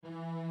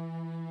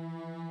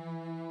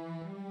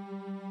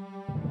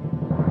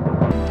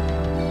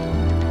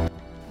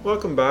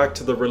Welcome back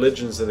to the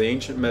Religions of the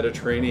Ancient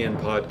Mediterranean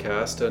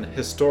podcast, an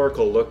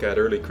historical look at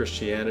early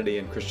Christianity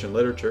and Christian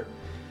literature.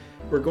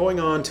 We're going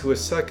on to a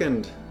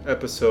second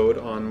episode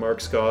on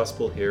Mark's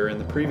Gospel here. In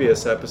the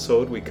previous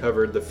episode, we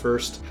covered the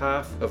first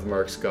half of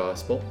Mark's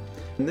Gospel.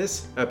 In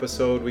this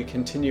episode, we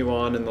continue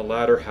on in the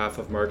latter half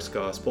of Mark's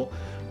Gospel,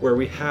 where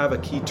we have a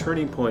key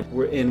turning point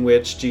in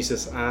which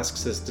Jesus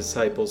asks his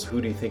disciples, "Who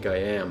do you think I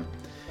am?"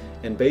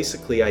 And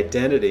basically,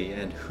 identity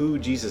and who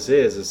Jesus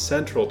is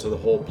central to the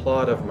whole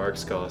plot of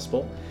Mark's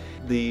Gospel.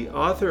 The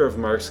author of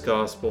Mark's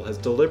Gospel has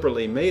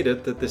deliberately made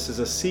it that this is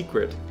a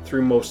secret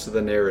through most of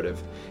the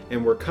narrative.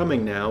 And we're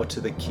coming now to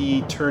the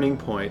key turning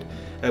point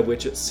at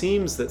which it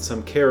seems that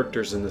some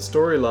characters in the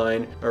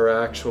storyline are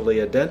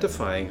actually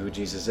identifying who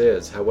Jesus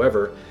is.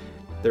 However,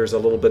 there's a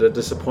little bit of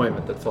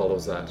disappointment that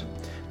follows that.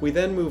 We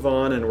then move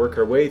on and work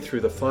our way through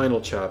the final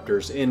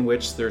chapters, in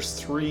which there's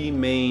three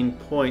main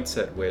points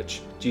at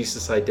which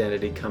Jesus'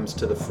 identity comes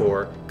to the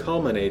fore,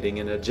 culminating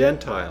in a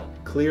Gentile,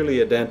 clearly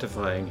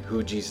identifying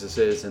who Jesus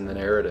is in the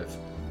narrative.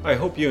 I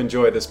hope you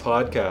enjoy this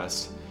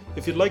podcast.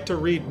 If you'd like to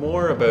read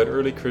more about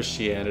early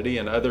Christianity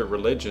and other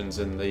religions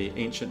in the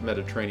ancient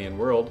Mediterranean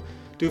world,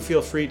 do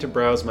feel free to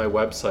browse my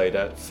website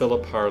at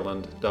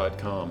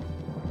philipharland.com.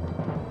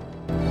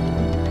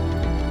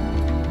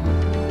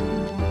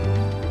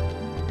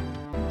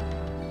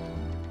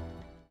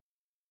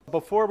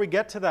 Before we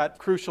get to that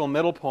crucial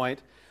middle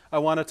point, I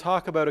want to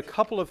talk about a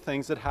couple of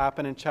things that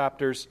happen in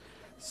chapters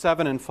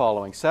 7 and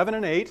following. 7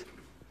 and 8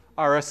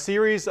 are a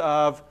series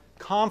of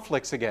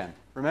conflicts again.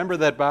 Remember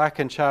that back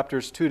in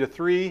chapters 2 to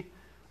 3,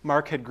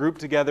 Mark had grouped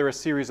together a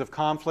series of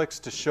conflicts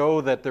to show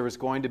that there was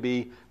going to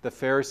be the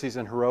Pharisees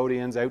and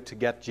Herodians out to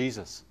get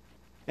Jesus.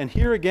 And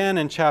here again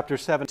in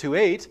chapters 7 to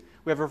 8,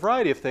 we have a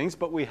variety of things,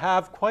 but we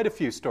have quite a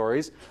few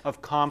stories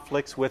of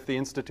conflicts with the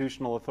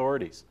institutional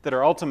authorities that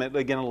are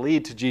ultimately going to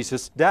lead to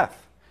Jesus'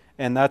 death.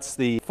 And that's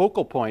the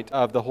focal point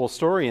of the whole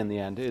story in the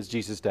end, is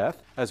Jesus'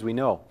 death, as we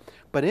know.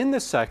 But in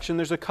this section,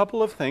 there's a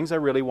couple of things I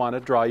really want to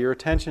draw your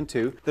attention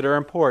to that are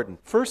important.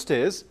 First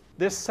is,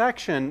 this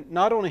section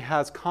not only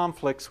has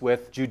conflicts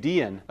with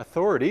Judean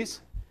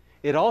authorities,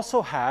 it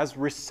also has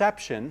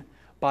reception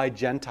by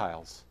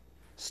Gentiles.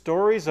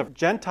 Stories of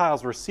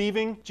Gentiles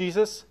receiving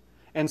Jesus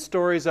and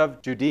stories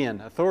of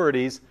Judean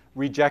authorities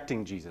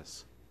rejecting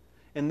Jesus.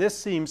 And this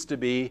seems to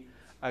be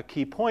a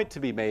key point to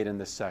be made in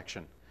this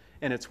section.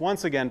 And it's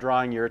once again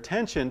drawing your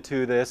attention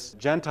to this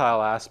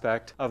Gentile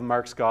aspect of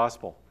Mark's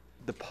Gospel.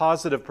 The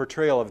positive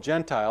portrayal of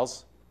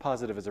Gentiles,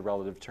 positive is a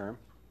relative term,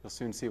 you'll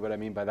soon see what I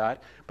mean by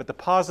that, but the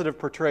positive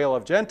portrayal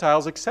of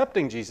Gentiles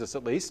accepting Jesus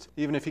at least,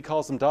 even if he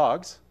calls them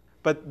dogs,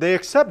 but they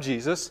accept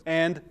Jesus,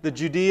 and the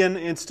Judean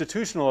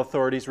institutional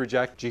authorities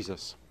reject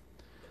Jesus.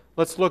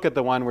 Let's look at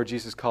the one where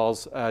Jesus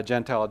calls a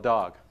Gentile a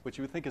dog, which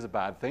you would think is a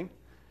bad thing.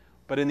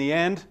 But in the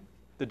end,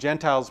 the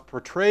Gentiles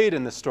portrayed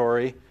in the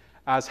story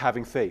as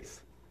having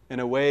faith in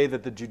a way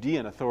that the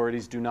Judean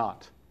authorities do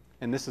not.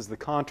 And this is the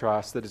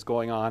contrast that is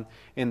going on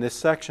in this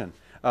section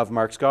of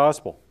Mark's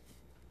Gospel.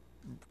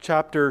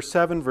 Chapter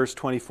 7, verse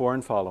 24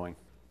 and following.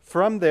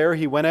 From there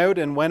he went out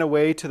and went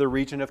away to the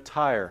region of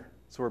Tyre.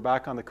 So we're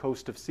back on the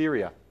coast of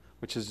Syria,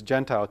 which is a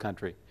Gentile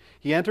country.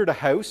 He entered a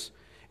house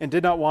and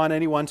did not want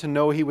anyone to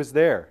know he was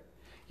there.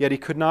 Yet he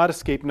could not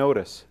escape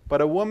notice. But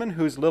a woman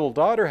whose little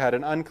daughter had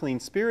an unclean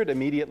spirit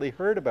immediately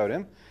heard about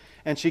him,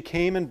 and she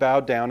came and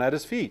bowed down at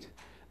his feet.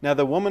 Now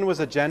the woman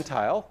was a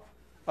Gentile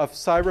of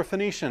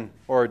Syrophoenician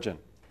origin.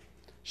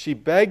 She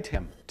begged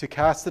him to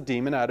cast the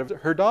demon out of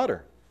her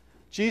daughter.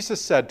 Jesus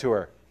said to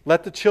her,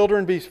 "Let the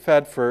children be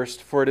fed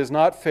first, for it is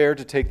not fair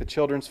to take the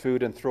children's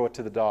food and throw it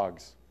to the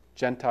dogs."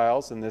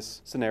 Gentiles in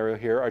this scenario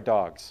here are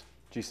dogs.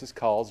 Jesus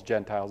calls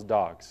Gentiles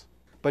dogs.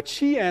 But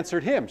she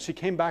answered him. She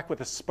came back with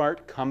a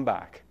smart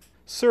comeback.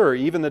 "Sir,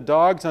 even the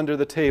dogs under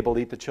the table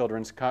eat the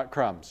children's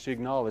crumbs." She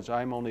acknowledged,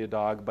 "I'm only a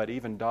dog, but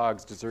even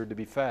dogs deserve to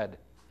be fed."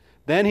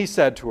 Then he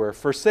said to her,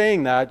 "For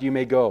saying that, you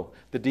may go.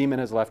 The demon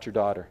has left your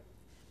daughter."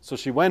 So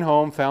she went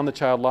home, found the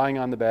child lying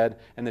on the bed,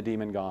 and the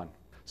demon gone.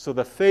 So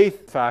the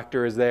faith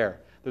factor is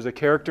there. There's a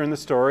character in the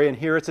story, and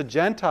here it's a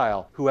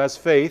Gentile who has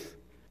faith.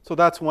 So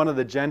that's one of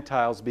the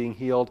Gentiles being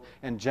healed,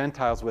 and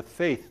Gentiles with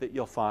faith that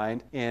you'll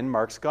find in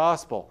Mark's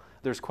Gospel.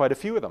 There's quite a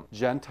few of them,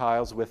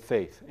 Gentiles with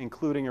faith,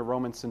 including a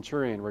Roman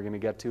centurion we're going to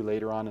get to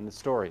later on in the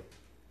story.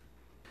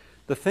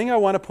 The thing I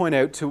want to point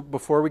out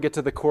before we get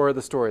to the core of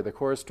the story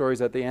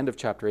is at the end of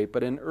chapter 8,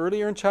 but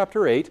earlier in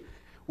chapter 8,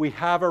 we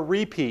have a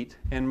repeat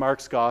in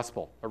Mark's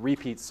Gospel, a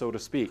repeat, so to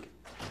speak.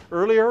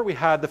 Earlier, we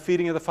had the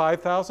feeding of the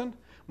 5,000.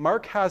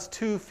 Mark has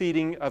two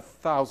feeding of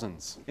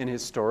thousands in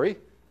his story,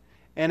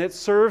 and it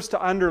serves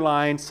to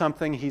underline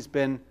something he's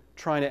been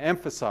trying to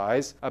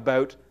emphasize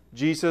about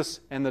Jesus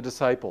and the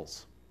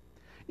disciples.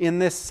 In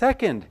this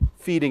second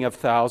feeding of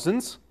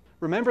thousands,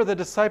 remember the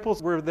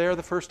disciples were there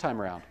the first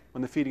time around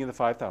when the feeding of the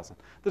 5,000.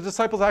 The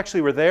disciples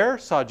actually were there,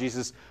 saw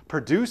Jesus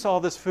produce all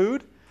this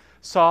food,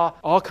 saw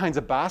all kinds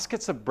of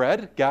baskets of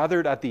bread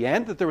gathered at the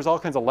end, that there was all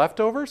kinds of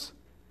leftovers.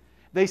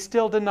 They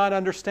still did not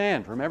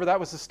understand. Remember, that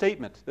was a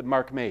statement that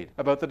Mark made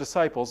about the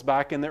disciples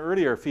back in the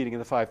earlier feeding of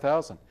the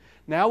 5,000.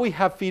 Now we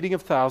have feeding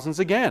of thousands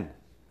again.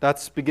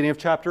 That's beginning of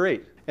chapter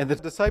 8. And the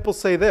disciples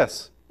say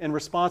this in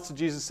response to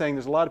Jesus saying,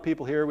 there's a lot of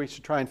people here, we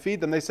should try and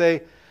feed them. They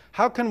say,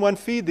 how can one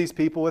feed these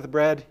people with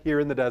bread here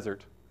in the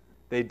desert?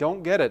 They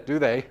don't get it, do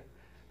they?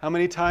 How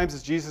many times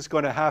is Jesus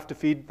going to have to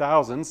feed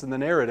thousands in the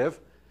narrative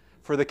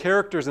for the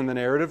characters in the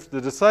narrative,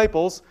 the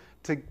disciples,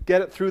 to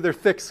get it through their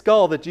thick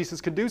skull that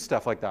Jesus can do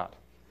stuff like that?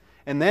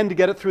 And then to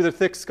get it through their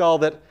thick skull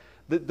that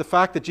the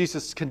fact that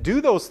Jesus can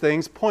do those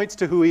things points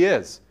to who he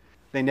is.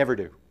 They never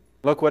do.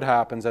 Look what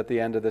happens at the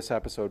end of this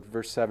episode,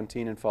 verse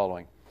 17 and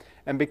following.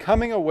 And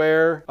becoming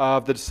aware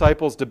of the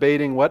disciples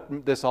debating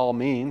what this all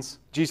means,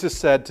 Jesus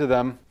said to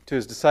them, to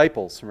his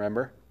disciples,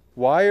 remember,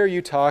 why are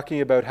you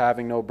talking about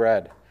having no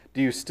bread?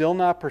 Do you still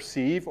not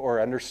perceive or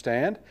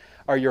understand?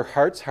 Are your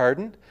hearts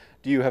hardened?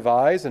 Do you have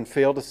eyes and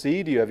fail to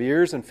see? Do you have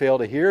ears and fail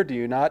to hear? Do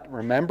you not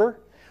remember?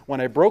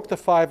 When I broke the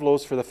 5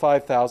 loaves for the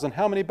 5,000,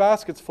 how many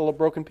baskets full of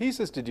broken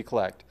pieces did you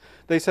collect?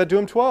 They said to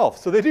him, 12.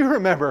 So they do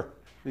remember.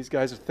 These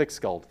guys are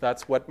thick-skulled.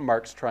 That's what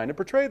Mark's trying to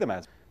portray them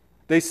as.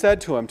 They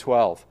said to him,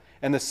 12.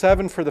 And the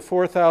 7 for the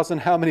 4,000,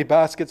 how many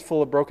baskets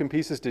full of broken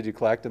pieces did you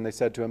collect? And they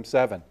said to him,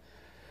 7.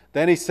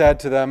 Then he said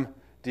to them,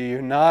 do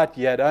you not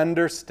yet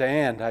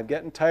understand? I'm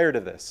getting tired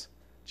of this.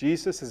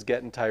 Jesus is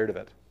getting tired of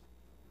it.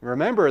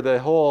 Remember, the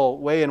whole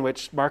way in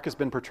which Mark has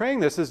been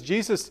portraying this is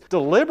Jesus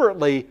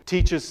deliberately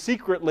teaches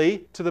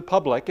secretly to the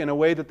public in a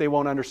way that they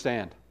won't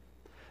understand.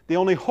 The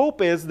only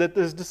hope is that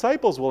his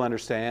disciples will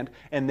understand,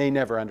 and they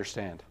never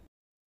understand.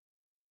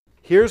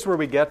 Here's where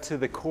we get to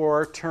the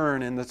core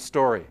turn in the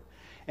story.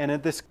 And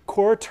at this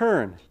core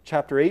turn,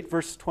 chapter 8,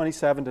 verse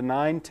 27 to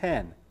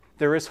 9:10,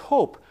 there is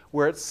hope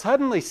where it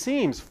suddenly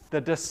seems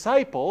the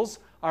disciples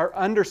are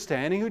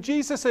understanding who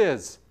Jesus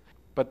is.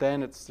 But then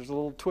there's a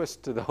little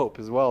twist to the hope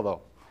as well,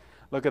 though.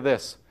 Look at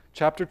this.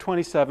 Chapter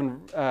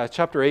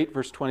 8,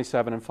 verse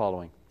 27 and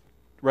following.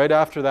 Right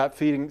after that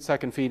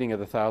second feeding of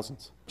the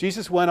thousands.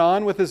 Jesus went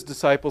on with his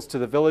disciples to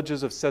the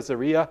villages of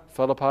Caesarea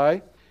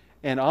Philippi,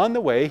 and on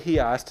the way he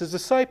asked his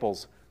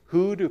disciples,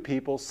 who do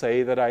people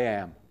say that I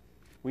am?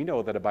 We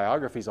know that a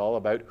biography is all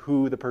about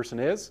who the person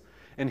is.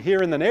 And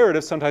here in the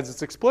narrative, sometimes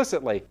it's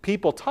explicitly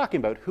people talking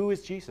about who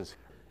is Jesus.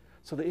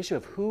 So the issue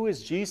of who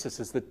is Jesus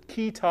is the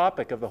key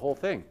topic of the whole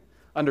thing,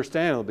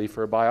 understandably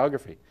for a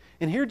biography.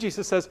 And here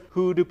Jesus says,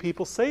 who do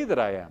people say that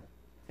I am?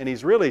 And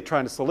he's really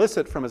trying to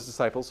solicit from his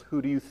disciples,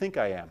 who do you think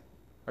I am?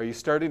 Are you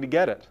starting to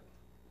get it?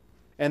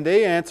 And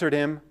they answered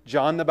him,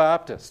 John the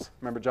Baptist.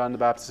 Remember, John the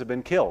Baptist had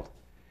been killed.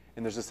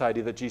 And there's this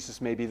idea that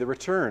Jesus may be the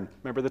return.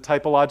 Remember the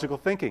typological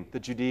thinking the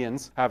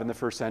Judeans have in the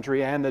first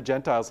century and the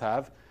Gentiles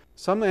have.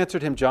 Some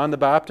answered him, John the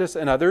Baptist,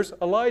 and others,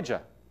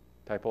 Elijah.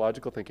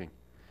 Typological thinking.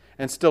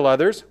 And still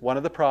others, one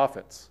of the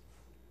prophets.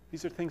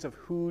 These are things of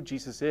who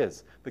Jesus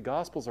is. The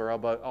Gospels are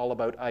all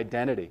about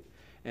identity.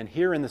 And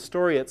here in the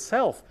story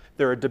itself,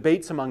 there are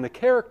debates among the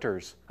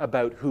characters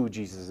about who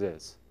Jesus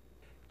is.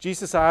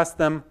 Jesus asked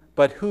them,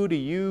 but who do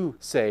you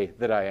say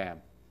that I am?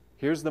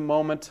 Here's the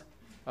moment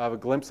of a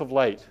glimpse of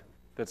light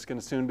that's going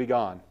to soon be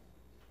gone.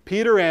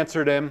 Peter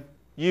answered him,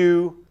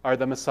 you are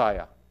the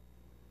Messiah.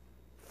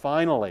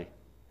 Finally,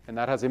 and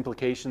that has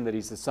implication that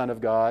he's the Son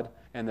of God,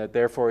 and that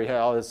therefore he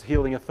has his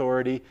healing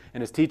authority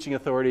and his teaching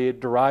authority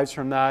derives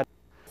from that.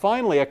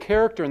 Finally, a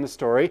character in the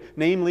story,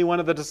 namely one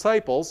of the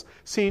disciples,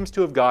 seems to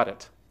have got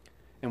it.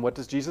 And what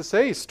does Jesus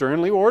say? He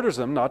sternly orders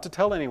them not to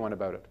tell anyone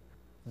about it.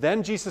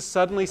 Then Jesus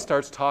suddenly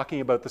starts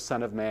talking about the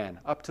Son of Man.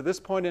 Up to this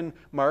point in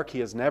Mark, he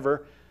has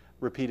never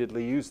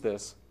repeatedly used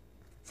this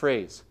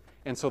phrase.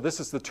 And so this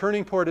is the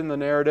turning point in the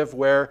narrative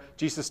where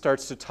Jesus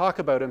starts to talk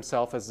about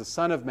himself as the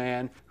Son of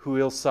Man who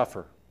will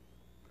suffer.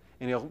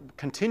 And he'll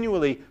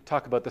continually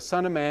talk about the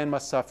Son of Man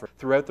must suffer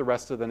throughout the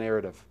rest of the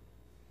narrative.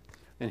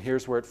 And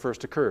here's where it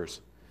first occurs.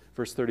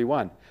 Verse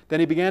 31.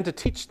 Then he began to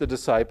teach the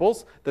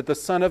disciples that the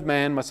Son of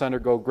Man must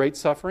undergo great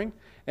suffering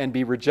and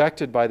be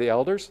rejected by the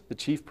elders, the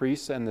chief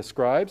priests, and the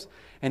scribes,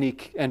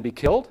 and be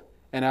killed,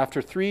 and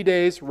after 3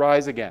 days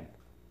rise again.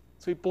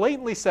 So he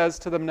blatantly says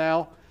to them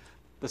now,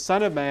 the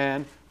Son of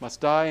Man must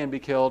die and be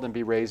killed and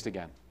be raised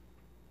again.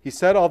 He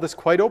said all this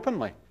quite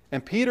openly.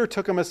 And Peter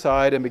took him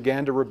aside and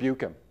began to rebuke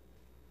him.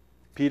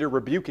 Peter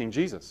rebuking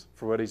Jesus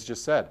for what he's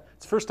just said.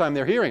 It's the first time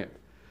they're hearing it.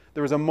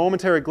 There was a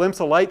momentary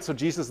glimpse of light, so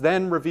Jesus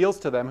then reveals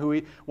to them who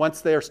he,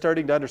 once they are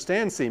starting to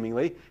understand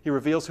seemingly, he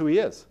reveals who he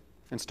is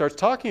and starts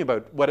talking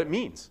about what it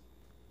means.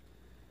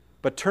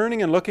 But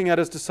turning and looking at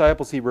his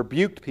disciples, he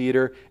rebuked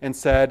Peter and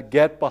said,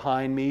 get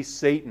behind me,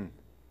 Satan.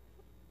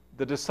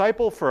 The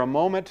disciple for a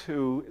moment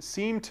who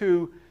seemed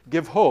to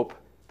give hope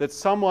that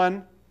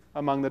someone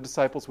among the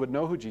disciples would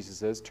know who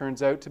Jesus is,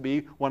 turns out to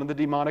be one of the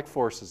demonic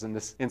forces in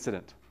this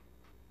incident,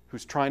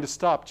 who's trying to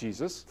stop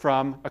Jesus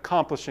from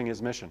accomplishing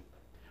his mission.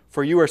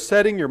 For you are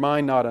setting your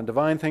mind not on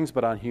divine things,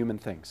 but on human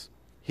things.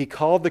 He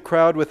called the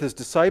crowd with his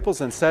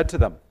disciples and said to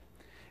them,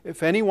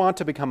 if any want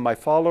to become my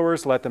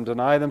followers, let them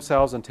deny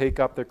themselves and take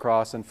up their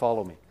cross and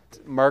follow me.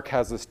 Mark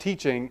has this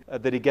teaching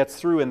that he gets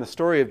through in the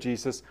story of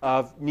Jesus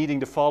of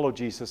needing to follow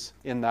Jesus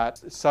in that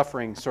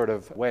suffering sort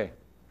of way.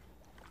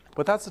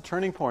 But that's the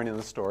turning point in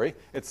the story.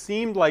 It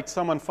seemed like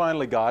someone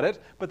finally got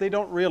it, but they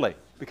don't really,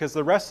 because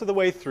the rest of the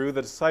way through,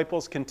 the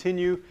disciples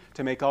continue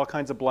to make all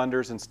kinds of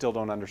blunders and still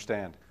don't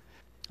understand.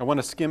 I want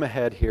to skim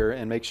ahead here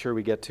and make sure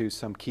we get to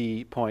some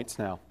key points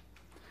now.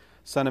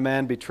 Son of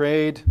Man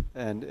betrayed,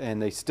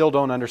 and they still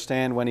don't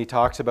understand when he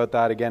talks about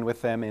that again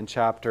with them in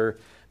chapter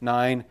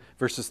 9,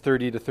 verses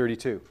 30 to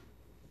 32.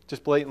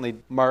 Just blatantly,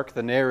 Mark,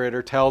 the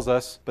narrator, tells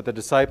us, but the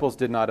disciples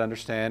did not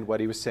understand what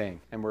he was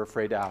saying, and were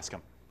afraid to ask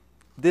him.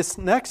 This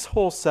next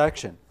whole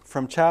section,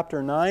 from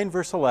chapter 9,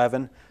 verse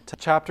 11 to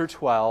chapter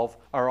 12,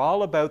 are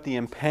all about the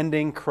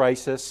impending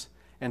crisis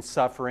and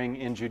suffering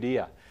in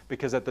Judea.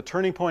 Because at the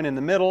turning point in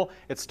the middle,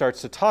 it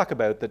starts to talk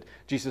about that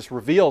Jesus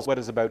reveals what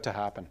is about to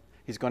happen.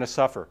 He's going to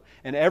suffer.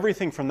 And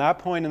everything from that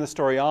point in the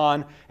story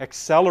on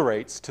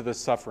accelerates to the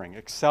suffering,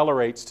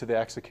 accelerates to the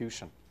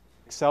execution.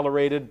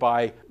 Accelerated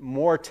by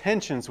more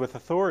tensions with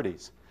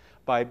authorities,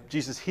 by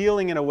Jesus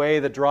healing in a way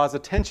that draws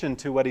attention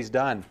to what he's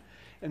done,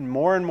 and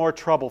more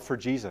trouble for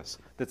Jesus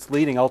that's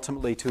leading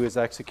ultimately to his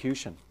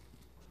execution.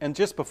 And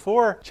just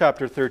before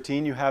chapter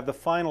 13, you have the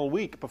final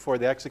week before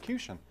the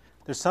execution.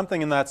 There's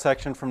something in that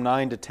section from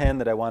 9 to 10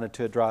 that I wanted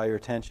to draw your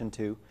attention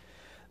to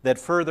that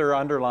further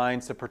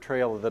underlines the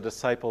portrayal of the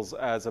disciples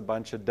as a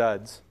bunch of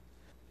duds.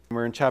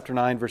 We're in chapter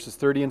 9, verses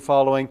 30 and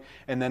following,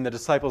 and then the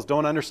disciples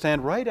don't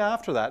understand right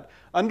after that,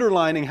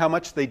 underlining how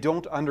much they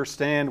don't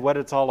understand what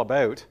it's all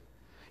about.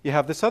 You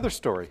have this other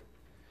story.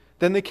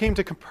 Then they came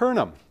to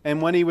Capernaum,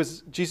 and when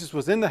Jesus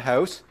was in the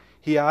house,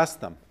 he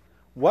asked them,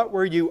 "What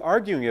were you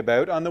arguing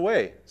about on the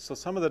way?" So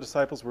some of the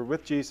disciples were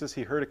with Jesus.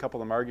 He heard a couple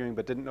of them arguing,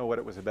 but didn't know what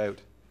it was about.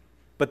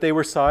 But they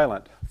were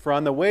silent, for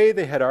on the way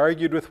they had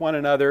argued with one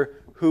another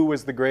who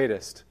was the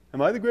greatest.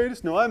 Am I the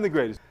greatest? No, I'm the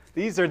greatest.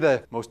 These are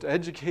the most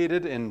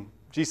educated in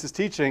Jesus'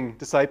 teaching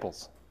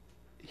disciples.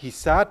 He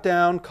sat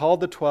down,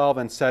 called the 12,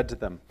 and said to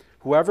them,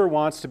 "Whoever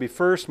wants to be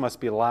first must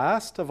be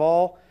last of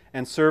all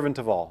and servant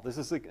of all." This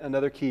is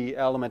another key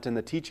element in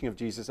the teaching of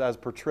Jesus as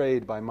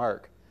portrayed by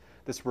Mark.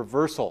 This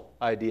reversal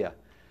idea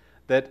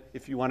that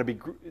if you want to be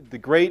the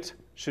great,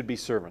 should be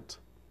servant.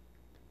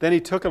 Then he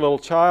took a little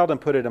child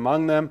and put it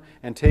among them,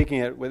 and taking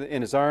it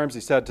in his arms, he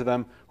said to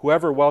them,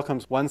 "Whoever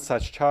welcomes one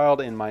such child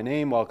in my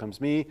name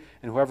welcomes me,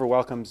 and whoever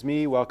welcomes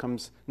me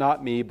welcomes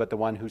not me, but the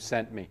one who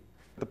sent me."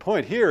 The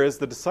point here is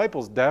the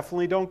disciples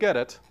definitely don't get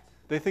it.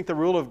 They think the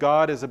rule of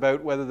God is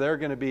about whether they're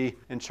going to be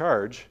in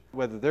charge,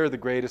 whether they're the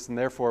greatest, and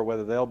therefore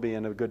whether they'll be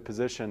in a good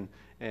position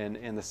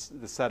in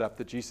the setup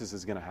that Jesus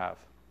is going to have.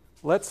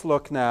 Let's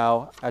look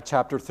now at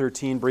chapter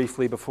 13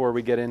 briefly before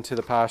we get into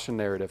the Passion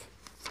narrative.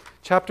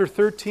 Chapter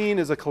 13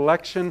 is a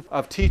collection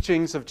of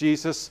teachings of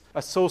Jesus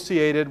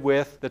associated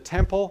with the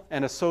temple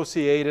and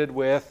associated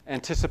with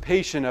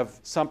anticipation of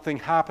something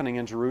happening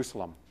in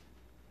Jerusalem.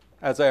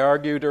 As I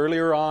argued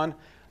earlier on,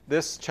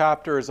 this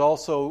chapter is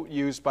also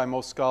used by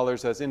most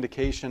scholars as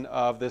indication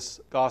of this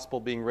gospel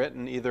being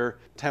written either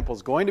the temple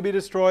is going to be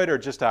destroyed or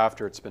just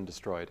after it's been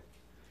destroyed.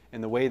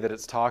 In the way that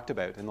it's talked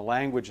about, and the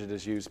language that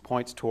is used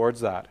points towards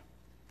that.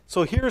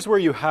 So here's where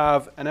you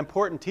have an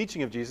important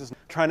teaching of Jesus,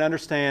 trying to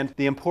understand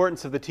the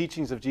importance of the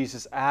teachings of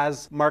Jesus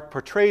as Mark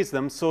portrays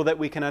them so that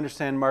we can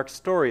understand Mark's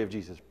story of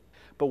Jesus.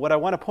 But what I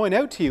want to point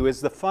out to you is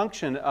the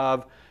function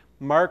of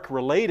Mark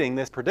relating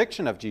this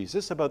prediction of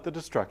Jesus about the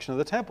destruction of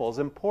the temple is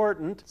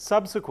important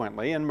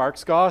subsequently in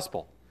Mark's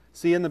gospel.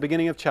 See in the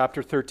beginning of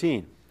chapter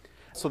 13.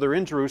 So they're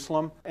in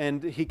Jerusalem,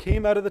 and he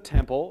came out of the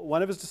temple.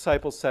 One of his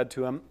disciples said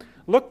to him,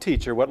 "Look,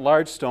 teacher, what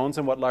large stones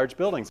and what large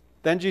buildings."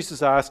 Then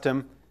Jesus asked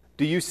him,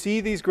 "Do you see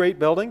these great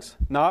buildings?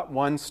 Not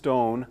one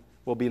stone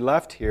will be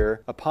left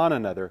here upon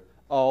another.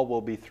 All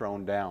will be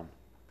thrown down."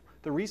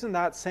 The reason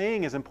that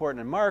saying is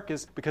important in Mark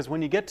is because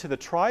when you get to the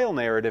trial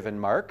narrative in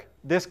Mark,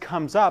 this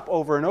comes up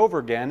over and over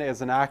again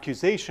as an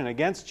accusation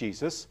against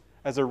Jesus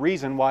as a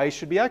reason why he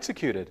should be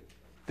executed.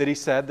 That he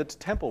said that the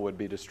temple would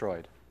be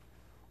destroyed.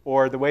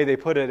 Or the way they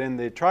put it in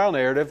the trial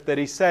narrative, that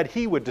he said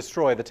he would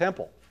destroy the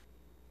temple.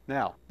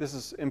 Now, this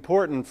is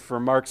important for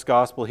Mark's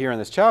gospel here in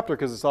this chapter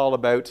because it's all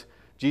about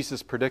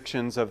Jesus'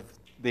 predictions of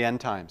the end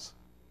times.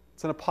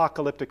 It's an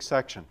apocalyptic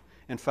section.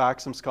 In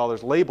fact, some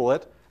scholars label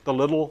it the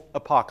little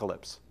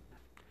apocalypse.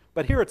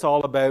 But here it's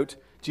all about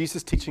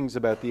Jesus' teachings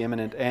about the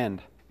imminent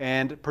end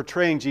and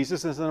portraying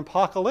Jesus as an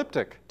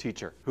apocalyptic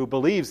teacher who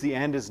believes the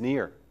end is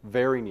near,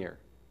 very near.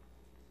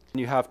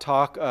 You have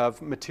talk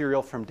of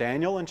material from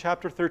Daniel in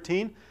chapter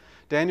 13.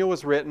 Daniel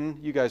was written,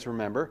 you guys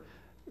remember,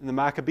 in the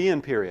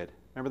Maccabean period.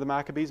 Remember the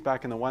Maccabees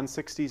back in the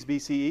 160s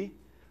BCE?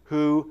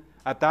 Who,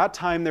 at that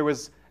time, there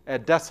was a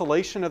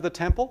desolation of the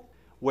temple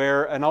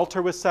where an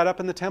altar was set up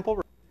in the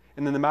temple.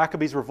 And then the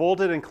Maccabees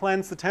revolted and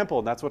cleansed the temple.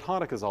 And that's what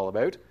Hanukkah is all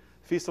about.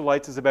 Feast of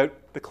Lights is about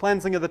the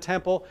cleansing of the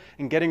temple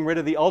and getting rid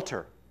of the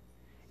altar.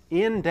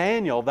 In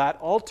Daniel, that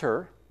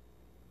altar,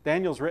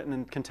 Daniel's written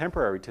in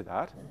contemporary to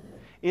that.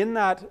 In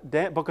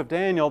that book of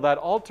Daniel, that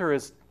altar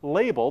is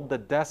labeled the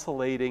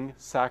desolating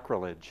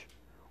sacrilege,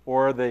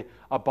 or the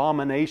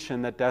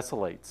abomination that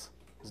desolates.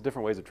 There's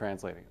different ways of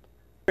translating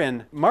it.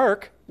 In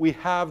Mark, we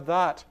have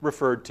that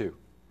referred to.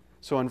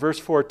 So in verse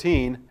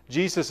 14,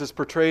 Jesus is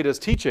portrayed as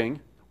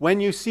teaching When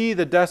you see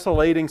the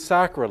desolating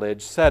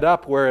sacrilege set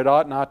up where it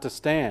ought not to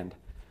stand,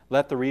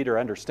 let the reader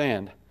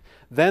understand.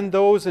 Then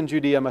those in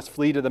Judea must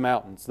flee to the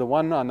mountains. The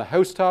one on the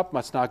housetop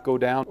must not go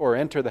down or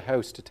enter the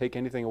house to take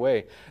anything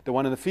away. The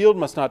one in the field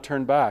must not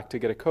turn back to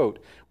get a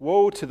coat.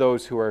 Woe to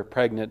those who are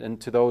pregnant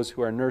and to those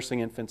who are nursing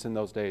infants in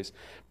those days.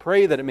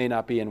 Pray that it may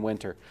not be in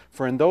winter,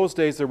 for in those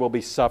days there will be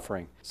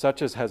suffering,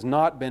 such as has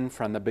not been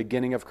from the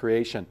beginning of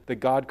creation, that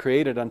God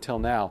created until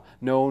now.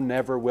 No,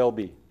 never will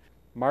be.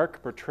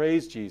 Mark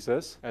portrays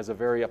Jesus as a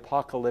very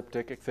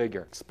apocalyptic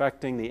figure,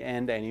 expecting the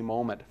end any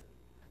moment.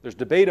 There's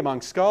debate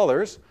among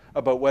scholars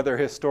about whether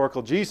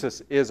historical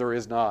Jesus is or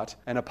is not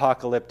an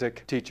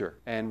apocalyptic teacher.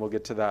 And we'll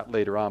get to that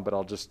later on, but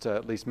I'll just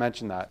at least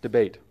mention that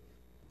debate.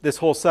 This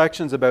whole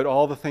section's about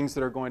all the things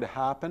that are going to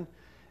happen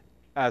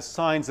as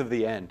signs of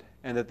the end,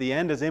 and that the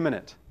end is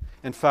imminent.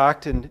 In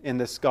fact, in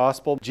this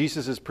gospel,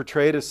 Jesus is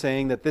portrayed as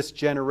saying that this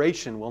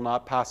generation will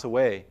not pass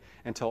away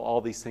until all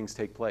these things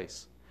take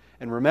place.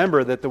 And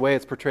remember that the way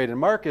it's portrayed in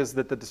Mark is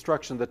that the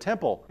destruction of the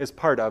temple is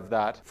part of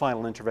that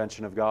final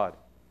intervention of God.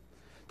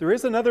 There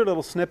is another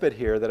little snippet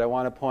here that I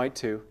want to point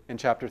to in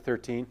chapter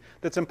 13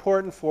 that's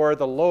important for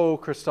the low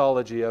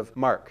Christology of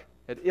Mark.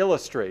 It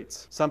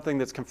illustrates something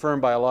that's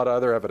confirmed by a lot of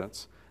other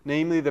evidence,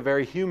 namely the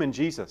very human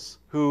Jesus,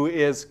 who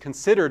is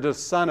considered the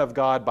Son of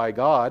God by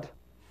God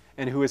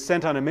and who is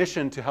sent on a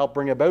mission to help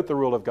bring about the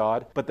rule of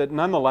God, but that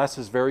nonetheless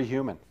is very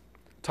human.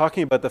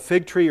 Talking about the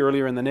fig tree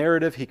earlier in the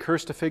narrative, he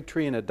cursed a fig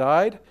tree and it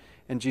died,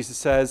 and Jesus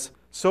says,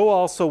 so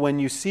also when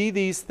you see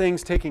these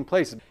things taking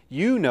place,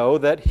 you know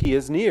that he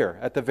is near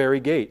at the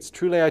very gates.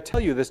 Truly I tell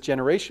you, this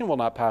generation will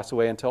not pass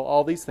away until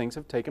all these things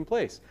have taken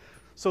place.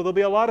 So there'll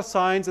be a lot of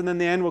signs and then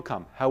the end will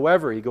come.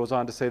 However, he goes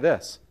on to say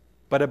this,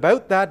 but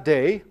about that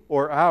day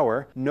or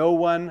hour, no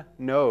one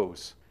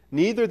knows.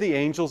 Neither the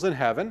angels in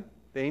heaven,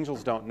 the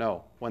angels don't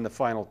know when the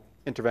final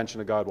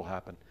intervention of God will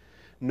happen,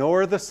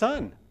 nor the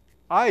Son.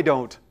 I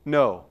don't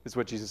know, is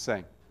what Jesus is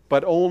saying,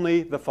 but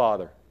only the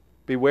Father.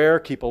 Beware,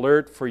 keep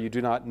alert, for you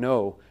do not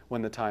know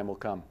when the time will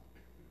come.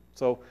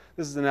 So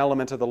this is an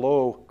element of the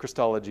low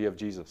Christology of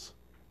Jesus.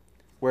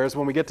 Whereas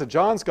when we get to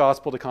John's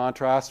Gospel, to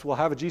contrast, we'll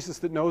have a Jesus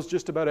that knows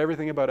just about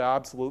everything about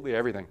absolutely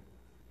everything.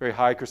 Very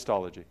high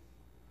Christology.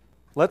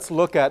 Let's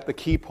look at the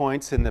key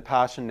points in the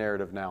Passion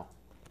narrative now,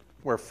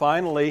 where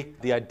finally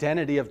the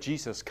identity of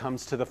Jesus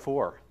comes to the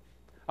fore.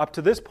 Up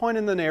to this point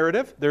in the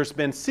narrative, there's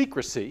been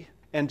secrecy,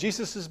 and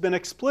Jesus has been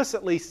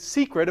explicitly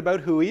secret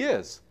about who he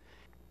is.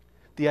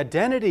 The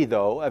identity,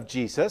 though, of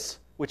Jesus,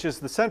 which is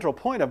the central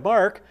point of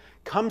Mark,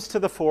 comes to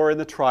the fore in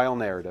the trial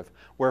narrative,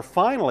 where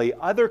finally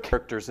other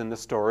characters in the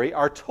story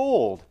are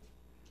told.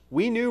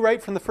 We knew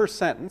right from the first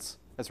sentence,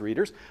 as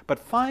readers, but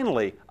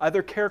finally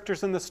other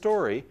characters in the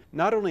story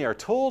not only are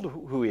told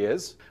who he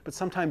is, but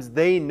sometimes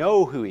they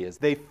know who he is.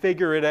 They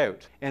figure it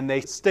out, and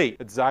they state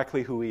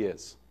exactly who he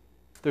is.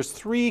 There's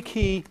three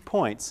key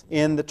points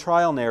in the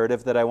trial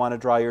narrative that I want to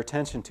draw your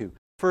attention to.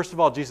 First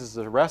of all, Jesus is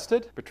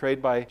arrested, betrayed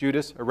by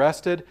Judas,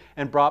 arrested,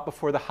 and brought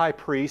before the high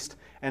priest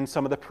and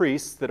some of the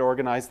priests that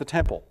organize the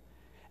temple.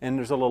 And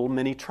there's a little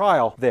mini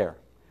trial there.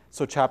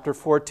 So chapter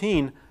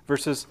 14,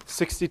 verses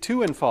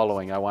 62 and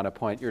following, I want to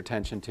point your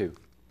attention to.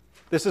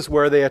 This is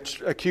where they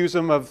accuse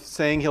him of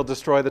saying he'll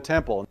destroy the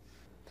temple.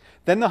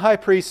 Then the high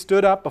priest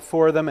stood up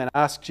before them and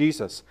asked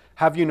Jesus,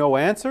 "Have you no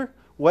answer?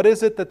 What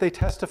is it that they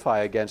testify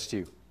against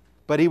you?"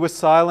 But he was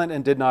silent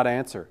and did not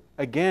answer.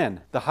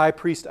 Again, the high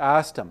priest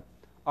asked him,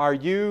 "Are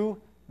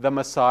you the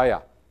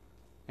Messiah?"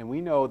 And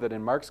we know that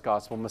in Mark's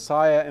Gospel,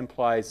 Messiah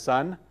implies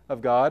Son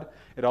of God.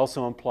 It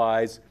also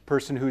implies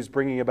person who's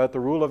bringing about the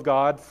rule of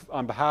God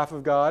on behalf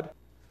of God.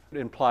 It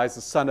implies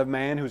the Son of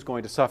Man who's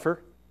going to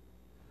suffer.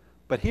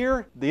 But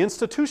here, the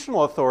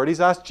institutional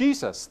authorities ask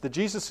Jesus, the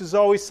Jesus who's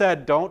always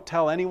said, "Don't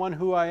tell anyone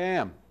who I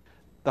am."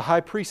 The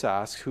high priest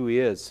asks who he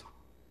is.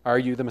 "Are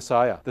you the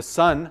Messiah, the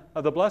Son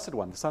of the Blessed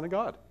One, the Son of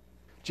God?"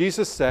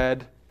 Jesus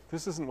said,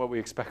 this isn't what we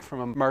expect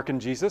from a Mark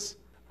and Jesus.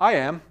 "I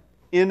am,"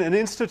 in an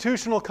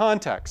institutional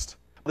context.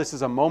 This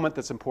is a moment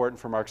that's important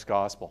for Mark's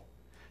Gospel.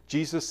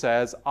 Jesus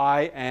says,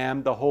 "I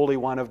am the Holy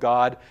One of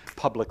God,"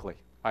 publicly.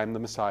 I am the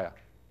Messiah.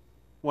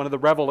 One of the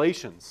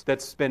revelations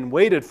that's been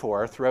waited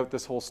for throughout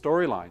this whole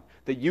storyline,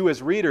 that you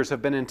as readers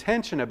have been in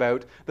tension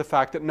about the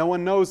fact that no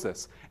one knows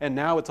this, and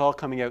now it's all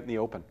coming out in the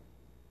open.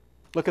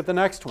 Look at the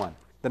next one.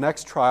 The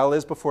next trial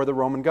is before the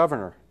Roman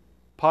governor,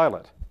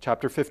 Pilate,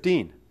 chapter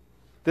 15.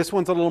 This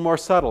one's a little more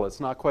subtle. It's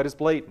not quite as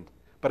blatant.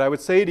 But I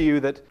would say to you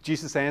that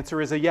Jesus' answer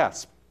is a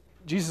yes.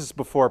 Jesus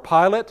before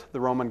Pilate,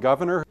 the Roman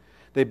governor.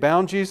 They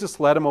bound Jesus,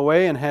 led him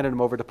away, and handed him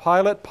over to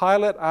Pilate.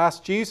 Pilate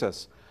asked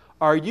Jesus,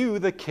 "Are you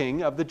the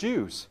king of the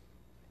Jews?"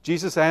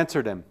 Jesus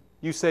answered him,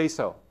 "You say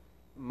so."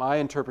 My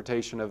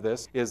interpretation of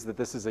this is that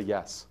this is a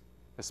yes,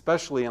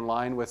 especially in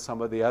line with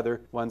some of the other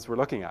ones we're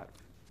looking at.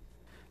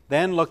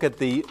 Then look at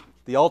the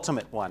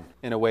ultimate one,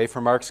 in a way,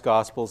 for Mark's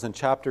Gospels in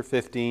chapter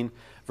 15,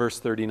 verse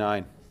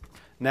 39.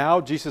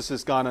 Now Jesus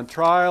has gone on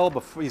trial.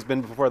 He's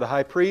been before the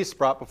high priest,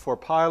 brought before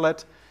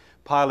Pilate.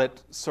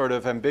 Pilate sort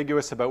of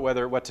ambiguous about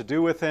what to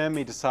do with him.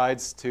 He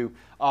decides to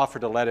offer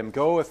to let him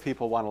go if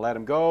people want to let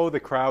him go. The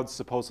crowds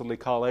supposedly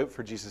call out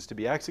for Jesus to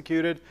be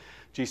executed.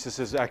 Jesus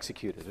is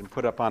executed and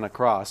put up on a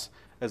cross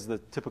as the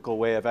typical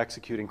way of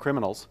executing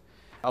criminals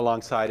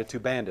alongside of two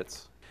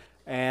bandits.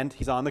 And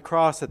he's on the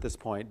cross at this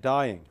point,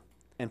 dying.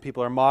 And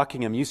people are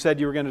mocking him. You said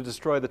you were going to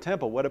destroy the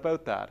temple. What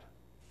about that?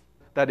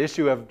 That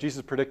issue of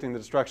Jesus predicting the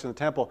destruction of the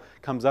temple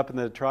comes up in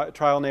the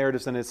trial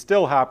narratives, and it's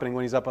still happening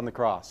when he's up on the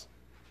cross.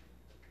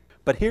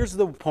 But here's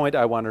the point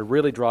I want to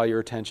really draw your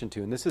attention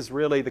to, and this is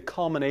really the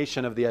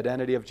culmination of the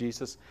identity of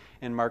Jesus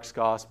in Mark's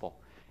gospel.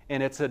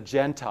 And it's a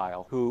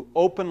Gentile who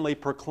openly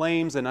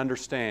proclaims and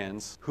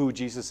understands who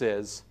Jesus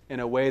is in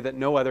a way that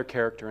no other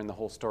character in the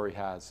whole story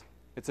has.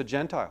 It's a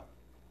Gentile.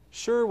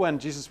 Sure, when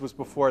Jesus was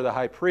before the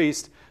high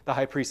priest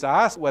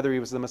asked whether he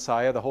was the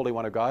Messiah, the Holy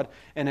One of God,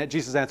 and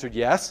Jesus answered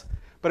yes.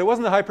 But it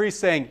wasn't the high priest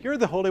saying, "You're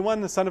the Holy One,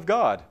 the Son of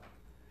God."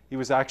 He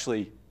was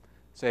actually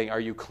saying, "Are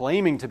you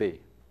claiming to be?"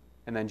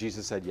 And then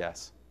Jesus said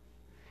yes.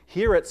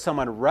 Here it's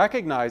someone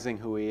recognizing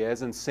who he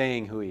is and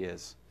saying who he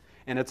is.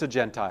 And it's a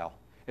Gentile.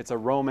 It's a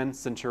Roman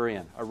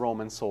centurion, a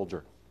Roman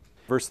soldier.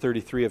 Verse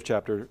 33 of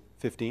chapter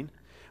 15.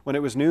 When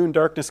it was noon,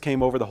 darkness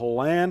came over the whole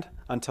land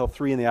until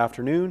 3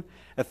 p.m.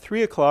 At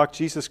 3 o'clock,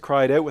 Jesus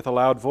cried out with a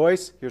loud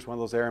voice. Here's one of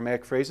those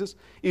Aramaic phrases.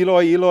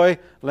 Eloi, Eloi,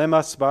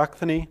 lema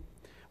sabachthani,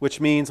 which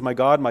means, my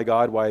God,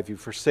 why have you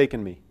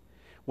forsaken me?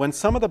 When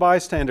some of the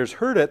bystanders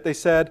heard it, they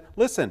said,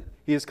 "Listen,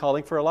 he is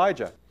calling for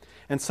Elijah."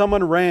 And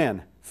someone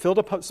ran, filled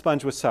a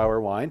sponge with sour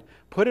wine,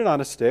 put it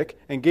on a stick,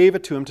 and gave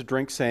it to him to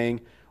drink,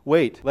 saying,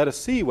 "Wait, let us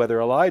see whether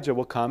Elijah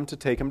will come to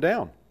take him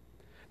down."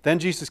 Then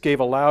Jesus gave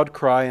a loud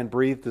cry and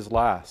breathed his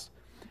last.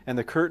 And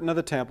the curtain of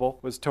the temple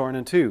was torn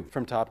in two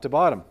from top to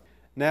bottom.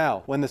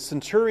 Now, when the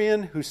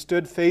centurion who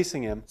stood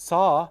facing him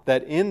saw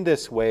that in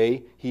this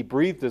way he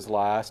breathed his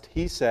last,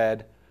 he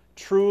said,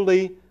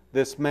 "Truly,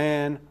 this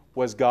man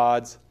was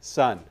God's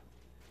Son."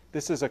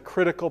 This is a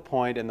critical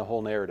point in the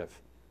whole narrative.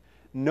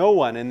 No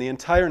one in the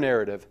entire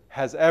narrative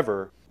has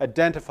ever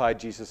identified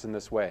Jesus in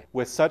this way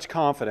with such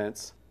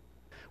confidence.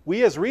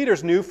 We as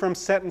readers knew from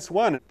sentence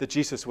 1 that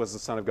Jesus was the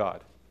Son of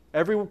God.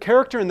 Every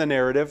character in the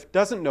narrative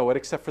doesn't know it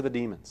except for the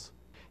demons.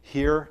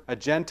 Here, a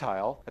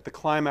Gentile, at the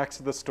climax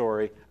of the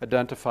story,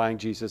 identifying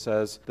Jesus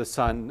as the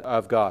Son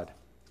of God.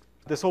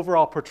 This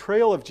overall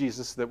portrayal of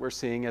Jesus that we're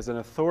seeing as an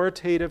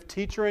authoritative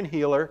teacher and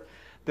healer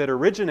that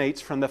originates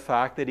from the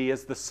fact that he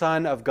is the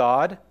Son of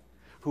God,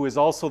 who is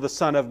also the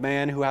Son of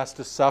Man who has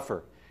to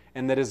suffer,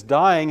 and that his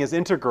dying is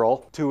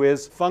integral to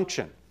his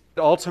function.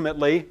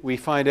 Ultimately, we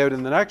find out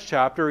in the next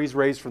chapter, he's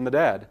raised from the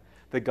dead.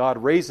 That God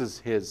raises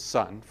his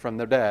Son from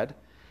the dead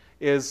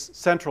is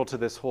central to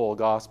this whole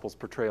Gospel's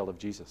portrayal of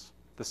Jesus.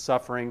 The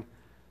suffering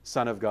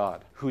Son of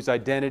God, whose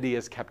identity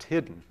is kept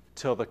hidden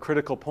till the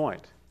critical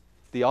point.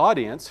 The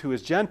audience, who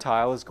is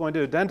Gentile, is going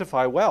to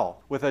identify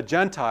well with a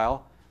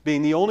Gentile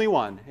being the only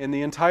one in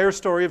the entire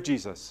story of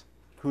Jesus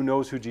who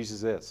knows who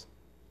Jesus is.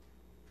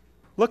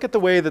 Look at the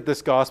way that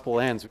this gospel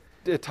ends.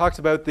 It talks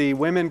about the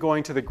women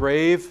going to the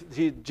grave.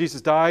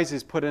 Jesus dies,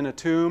 he's put in a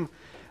tomb.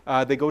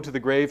 They go to the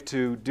grave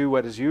to do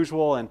what is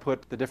usual and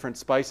put the different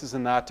spices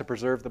in that to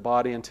preserve the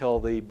body until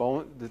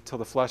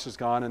the flesh is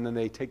gone, and then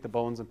they take the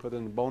bones and put it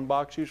in the bone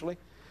box usually.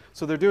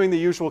 So they're doing the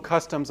usual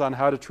customs on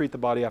how to treat the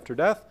body after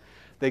death.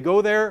 They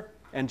go there,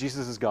 and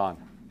Jesus is gone.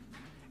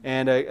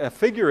 And a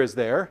figure is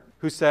there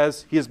who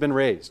says he has been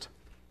raised.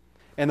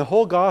 And the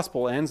whole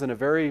gospel ends in a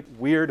very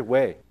weird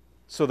way.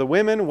 So the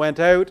women went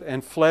out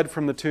and fled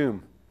from the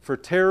tomb, for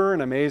terror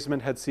and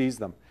amazement had seized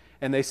them.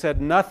 And they said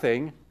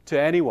nothing to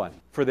anyone,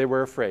 for they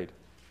were afraid.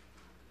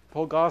 The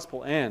whole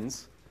gospel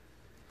ends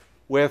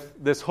with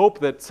this hope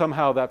that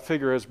somehow that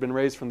figure has been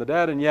raised from the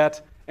dead, and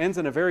yet ends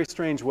in a very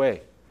strange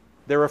way.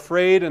 They're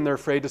afraid, and they're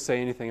afraid to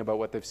say anything about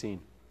what they've seen.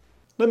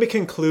 Let me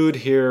conclude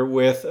here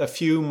with a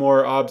few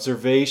more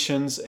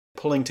observations,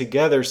 pulling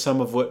together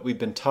some of what we've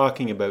been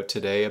talking about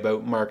today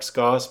about Mark's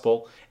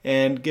gospel,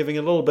 and giving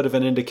a little bit of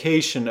an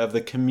indication of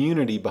the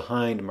community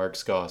behind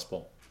Mark's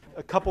gospel.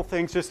 A couple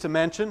things just to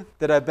mention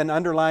that I've been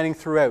underlining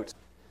throughout.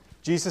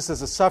 Jesus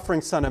as a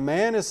suffering Son of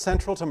Man is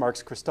central to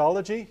Mark's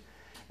Christology.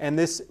 And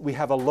this, we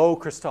have a low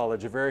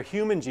Christology, a very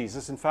human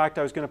Jesus. In fact,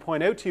 I was going to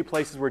point out to you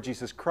places where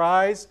Jesus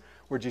cries,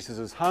 where Jesus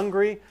is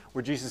hungry,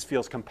 where Jesus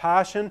feels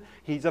compassion.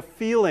 He's a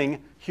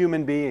feeling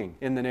human being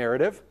in the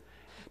narrative.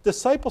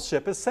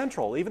 Discipleship is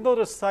central. Even though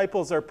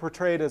disciples are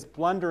portrayed as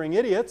blundering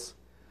idiots,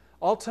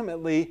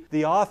 ultimately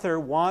the author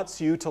wants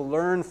you to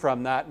learn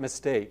from that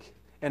mistake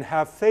and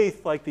have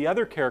faith like the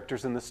other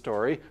characters in the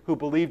story who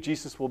believe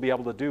Jesus will be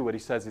able to do what he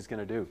says he's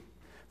going to do.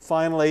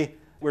 Finally,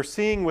 we're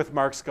seeing with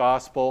Mark's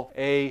gospel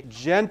a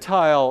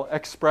Gentile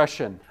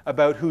expression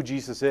about who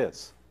Jesus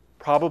is,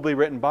 probably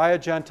written by a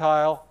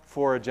Gentile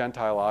for a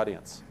Gentile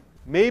audience.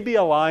 Maybe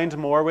aligned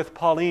more with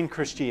Pauline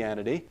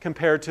Christianity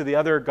compared to the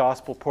other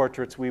gospel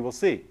portraits we will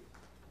see.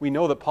 We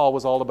know that Paul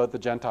was all about the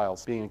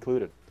Gentiles being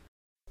included.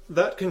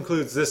 That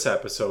concludes this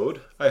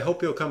episode. I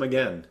hope you'll come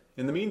again.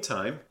 In the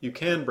meantime, you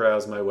can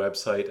browse my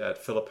website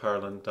at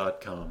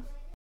philipharland.com.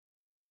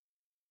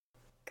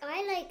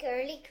 I like like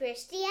early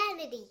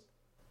Christianity.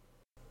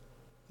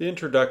 The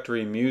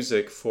introductory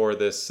music for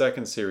this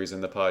second series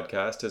in the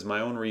podcast is my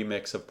own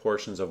remix of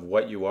portions of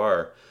What You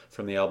Are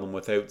from the album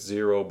Without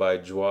Zero by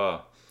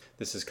Joie.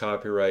 This is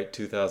copyright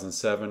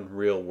 2007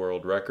 Real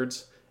World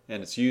Records,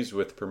 and it's used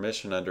with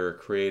permission under a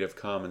Creative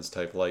Commons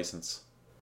type license.